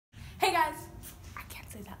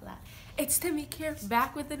that. It's Tamika here,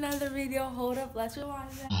 back with another video. Hold up, let's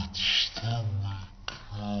rewind that.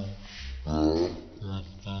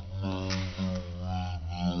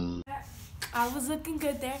 I was looking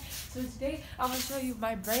good there. So today I'm gonna show you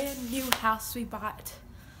my brand new house we bought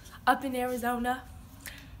up in Arizona.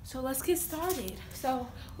 So let's get started. So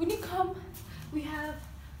when you come, we have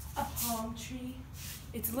a palm tree.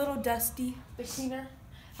 It's a little dusty. The cleaner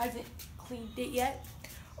hasn't cleaned it yet.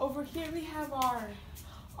 Over here we have our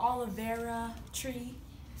aloe vera tree.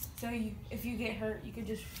 So if you get hurt, you can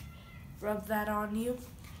just rub that on you.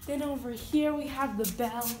 Then over here we have the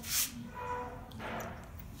bell.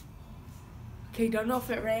 Okay, don't know if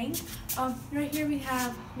it rang. Right here we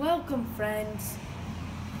have welcome friends.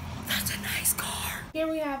 That's a nice car. Here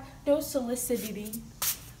we have no soliciting.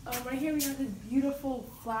 Right here we have this beautiful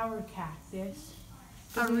flower cactus.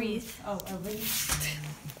 A wreath. Oh, a wreath.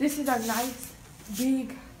 This is our nice,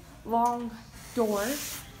 big, long door.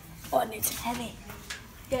 Oh, and it's heavy.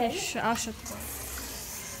 I'll shut the door.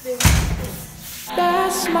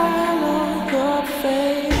 That smile on your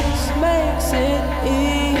face makes it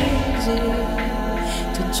easy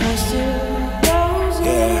to trust you.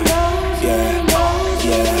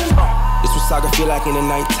 This what saga feel like in the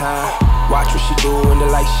nighttime. Watch what she do when the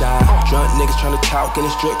light shine. Drunk niggas tryna talk in the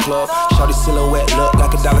strip club. Shawty silhouette look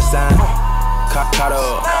like a $sign. Caught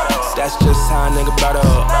up. That's just how a nigga brought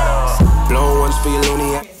up. Blown ones for your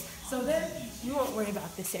loony. Okay, so then you won't worry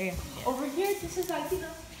about this area. Over here, this is like,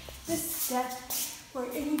 this step where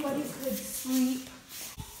anybody could sleep.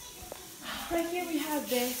 Right here we have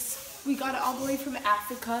this. We got it all the way from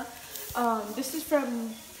Africa. This is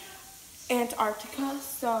from Antarctica,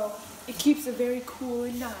 so it keeps it very cool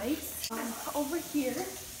and nice. Over here,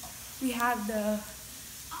 we have the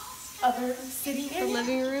other sitting area. The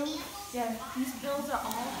living room. Yeah, these pillows are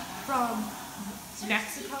all from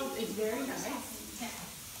Mexico. It's very nice.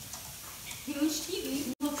 Huge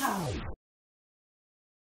TV. Look how.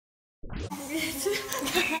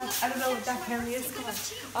 I don't know what that family is. Come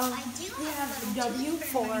on. We have the W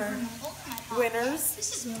for winners.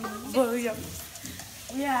 William.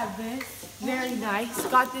 We have this. Very nice.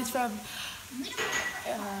 Got this from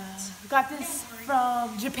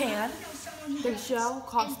Japan. The shell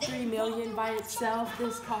cost $3 million by itself.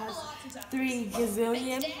 This cost $3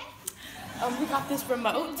 gazillion. We got this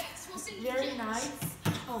remote. Very nice.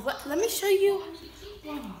 Oh, let me show you.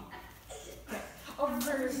 Whoa.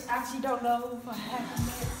 Over, actually don't know if I have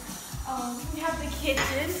it. We have the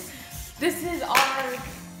kitchen. This is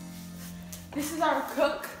our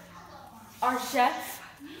cook, our chef.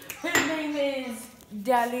 His name is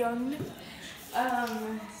Dalion.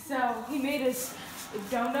 So he made us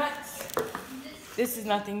donuts. This is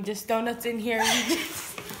nothing, just donuts in here.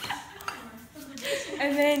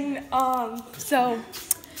 And then, so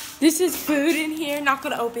this is food in here. Not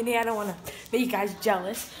gonna open it. I don't wanna make you guys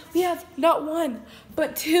jealous. We have not one,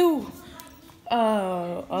 but two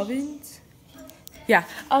ovens. Yeah,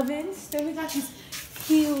 ovens. Then we got this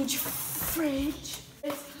huge fridge.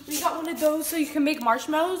 We got one of those so you can make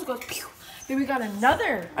marshmallows. It goes pew. Then we got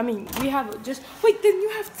another. We have just, wait, then you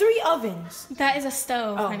have 3 ovens. That is a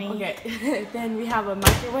stove, honey. Okay. Then we have a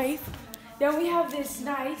microwave. Then we have this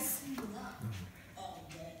nice,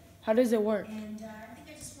 how does it work?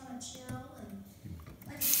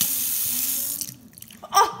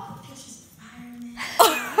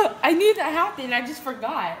 I knew that happened, I just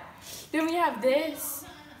forgot. Then we have this.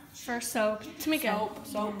 For soap. Tamika.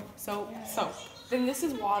 Soap. Then this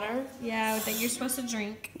is water. Yeah, that you're supposed to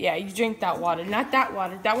drink. Yeah, you drink that water, not that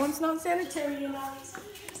water. That one's not sanitary enough.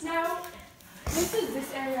 Now, this is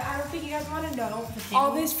this area. I don't think you guys want to know.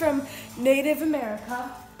 All this from Native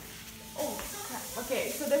America. Oh, crap. Okay,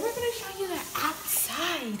 so then we're going to show you the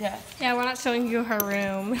outside. Yeah, we're not showing you her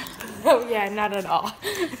room. Oh, yeah, not at all.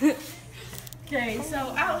 Okay,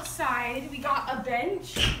 so outside, we got a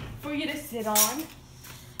bench for you to sit on.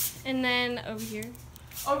 And then over here.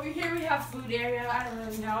 Over here, we have food area. I don't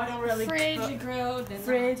really know. I don't really Fridge, cook. grill,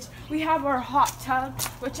 Fridge. We have our hot tub,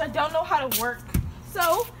 which I don't know how to work.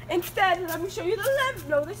 So, instead, let me show you the lemon.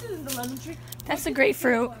 No, this isn't the lemon tree. That's the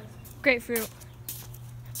grapefruit. Grapefruit.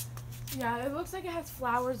 Yeah, it looks like it has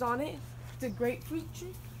flowers on it. It's a grapefruit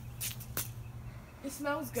tree. It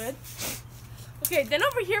smells good. Okay, then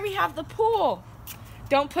over here we have the pool.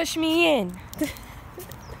 Don't push me in.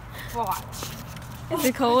 Watch. Is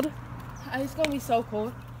it cold? It's gonna be so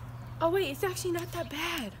cold. Oh wait, it's actually not that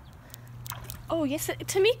bad. Oh yes,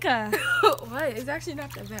 Tamika. What? It's actually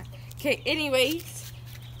not that bad. Okay, anyways,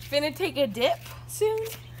 finna take a dip soon.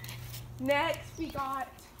 Next, we got.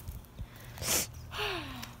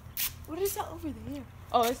 What is that over there?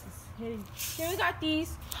 Oh, this is hitting. Here we got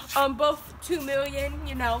these. both 2 million,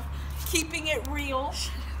 you know, keeping it real.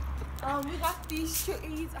 We got these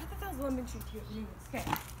trees. I thought that was lemon tree trees. Okay,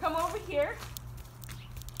 come over here.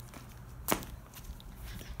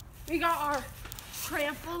 We got our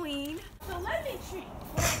trampoline. The lemon tree.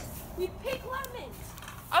 We pick lemons.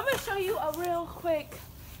 I'm gonna show you a real quick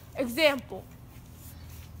example.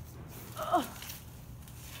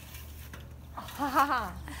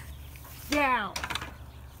 Down.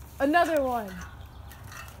 Another one.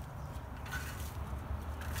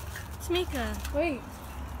 Tamika, Wait.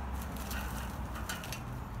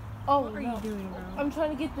 Oh, what are you doing, bro? I'm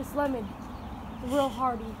trying to get this lemon real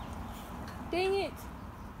hardy. Dang it.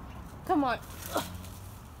 Come on.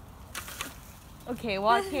 Okay, well,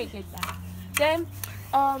 I can't get that. Then,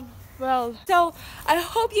 well, so I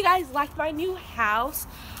hope you guys like my new house.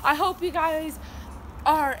 I hope you guys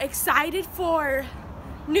are excited for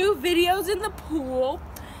new videos in the pool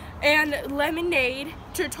and lemonade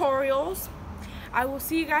tutorials. I will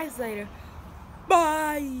see you guys later.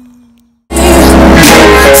 Bye.